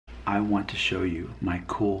I want to show you my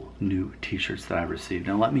cool new t-shirts that I received.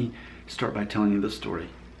 Now let me start by telling you the story.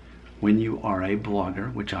 When you are a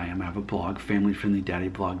blogger, which I am, I have a blog,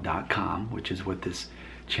 familyfriendlydaddyblog.com, which is what this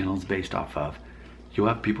channel is based off of. You'll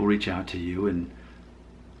have people reach out to you and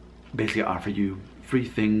basically offer you free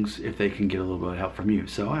things if they can get a little bit of help from you.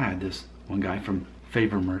 So I had this one guy from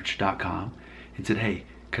favormerch.com and said, hey,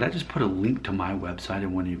 could I just put a link to my website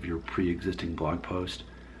in one of your pre-existing blog posts?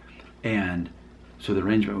 And so the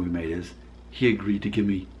arrangement we made is he agreed to give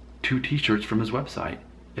me 2 t-shirts from his website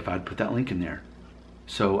if I'd put that link in there.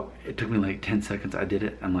 So it took me like 10 seconds. I did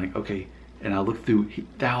it. I'm like, okay. And I looked through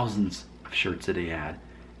thousands of shirts that he had,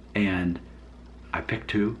 and I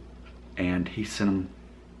picked 2, and he sent them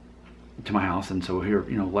to my house. And so here,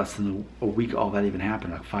 less than a week, all that even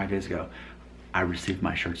happened, like 5 days ago, I received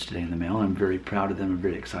my shirts today in the mail, and I'm very proud of them and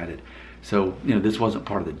very excited. So, this wasn't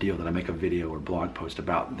part of the deal that I make a video or blog post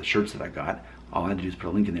about the shirts that I got. All I had to do is put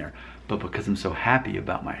a link in there. But because I'm so happy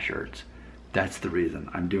about my shirts, that's the reason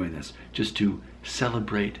I'm doing this, just to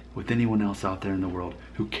celebrate with anyone else out there in the world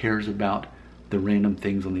who cares about the random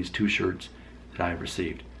things on these 2 shirts that I've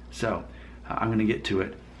received. So I'm going to get to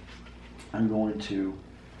it. I'm going to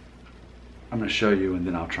show you, and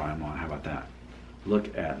then I'll try them on. How about that?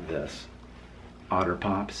 Look at this. Otter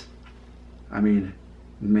Pops. I mean,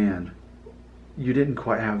 man, you didn't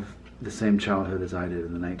quite have the same childhood as I did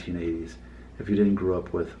in the 1980s if you didn't grow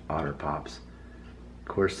up with Otter Pops. Of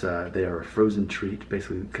course, they are a frozen treat,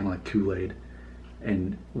 basically kind of like Kool-Aid,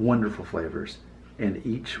 and wonderful flavors. And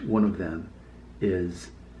each one of them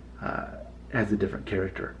is has a different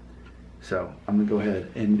character. So I'm gonna go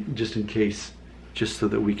ahead and just in case, just so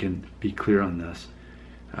that we can be clear on this.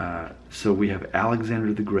 So we have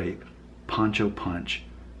Alexander the Grape, Poncho Punch,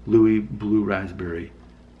 Louis Blue Raspberry,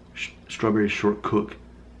 Strawberry Short Cook,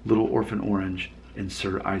 Little Orphan Orange, and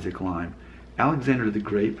Sir Isaac Lime. Alexander the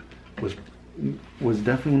Grape was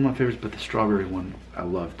definitely one of my favorites, but the strawberry one I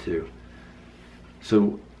love too.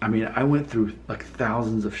 So, I mean, I went through like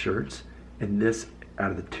thousands of shirts, and this,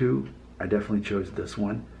 out of the 2, I definitely chose this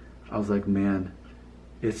one. I was like, man,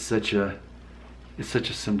 it's such a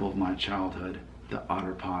symbol of my childhood, the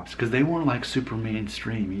Otter Pops, because they weren't like super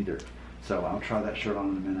mainstream either. So I'll try that shirt on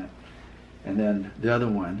in a minute. And then the other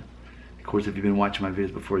one, of course, if you've been watching my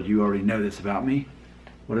videos before, you already know this about me.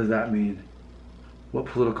 What does that mean? What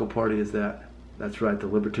political party is that? That's right, the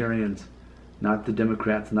Libertarians, not the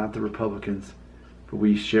Democrats, not the Republicans. But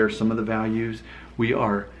we share some of the values. We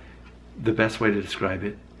are, the best way to describe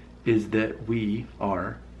it is that we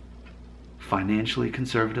are financially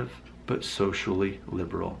conservative, but socially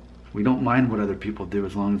liberal. We don't mind what other people do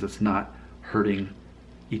as long as it's not hurting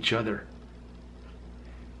each other.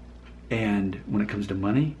 And when it comes to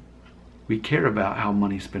money, we care about how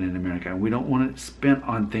money's spent in America, and we don't want it spent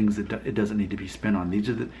on things that it doesn't need to be spent on. These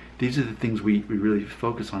are the things we really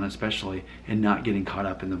focus on, especially, and not getting caught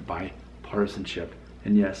up in the bipartisanship.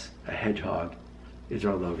 And yes, a hedgehog is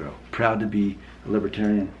our logo. Proud to be a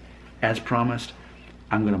libertarian. As promised,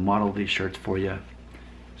 I'm going to model these shirts for you.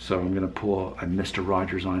 So I'm going to pull a Mr.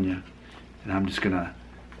 Rogers on you, and I'm just going to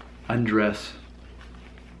undress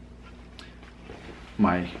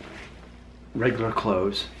my regular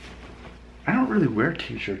clothes. I don't really wear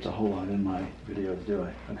t-shirts a whole lot in my videos, do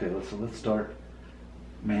I? Okay, let's start.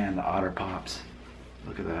 Man, the Otter Pops.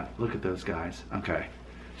 Look at that. Look at those guys. Okay,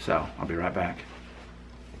 so I'll be right back.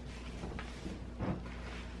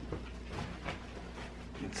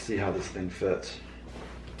 Let's see how this thing fits.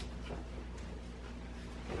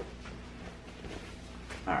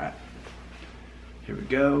 All right, here we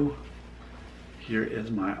go. Here is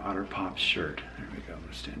my Otter Pops shirt. There we go. I'm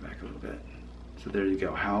gonna stand back a little bit. So there you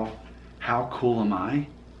go. How cool am I?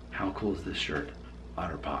 How cool is this shirt?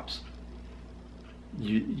 Otter Pops.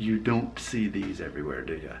 You don't see these everywhere,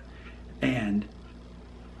 do you? And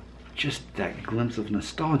just that glimpse of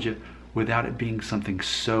nostalgia without it being something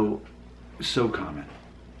so common.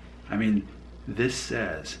 I mean, this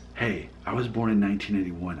says, hey, I was born in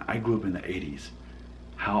 1981. I grew up in the 80s.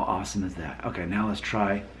 How awesome is that? Okay, now let's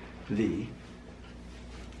try the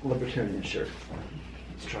Libertarian shirt.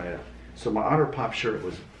 Let's try it out. So my Otter Pop shirt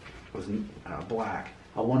was black.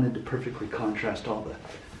 I wanted to perfectly contrast all the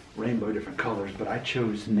rainbow different colors, but I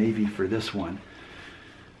chose navy for this one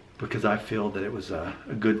because I feel that it was a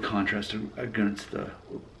good contrast against the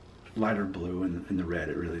lighter blue and the red.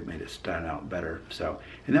 It really made it stand out better. So,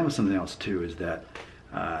 and that was something else too, is that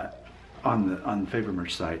on the Favor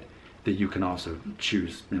Merch site, that you can also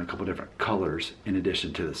choose a couple different colors in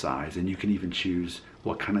addition to the size, and you can even choose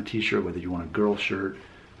what kind of t-shirt, whether you want a girl shirt,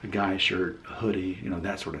 a guy shirt, a hoodie,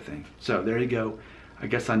 that sort of thing. So there you go. I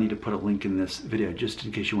guess I need to put a link in this video just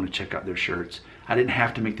in case you want to check out their shirts. I didn't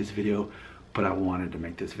have to make this video, but I wanted to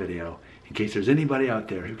make this video in case there's anybody out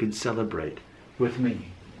there who can celebrate with me,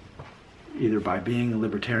 either by being a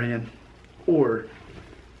libertarian or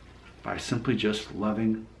by simply just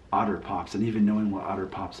loving Otter Pops and even knowing what Otter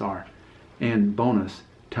Pops are. And bonus,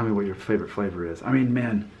 tell me what your favorite flavor is. I mean,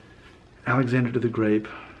 man, Alexander to the grape.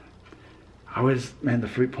 The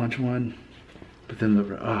fruit punch one. But then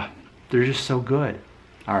they're just so good.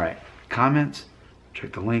 All right, comments,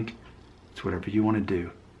 check the link. It's whatever you want to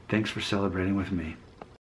do. Thanks for celebrating with me.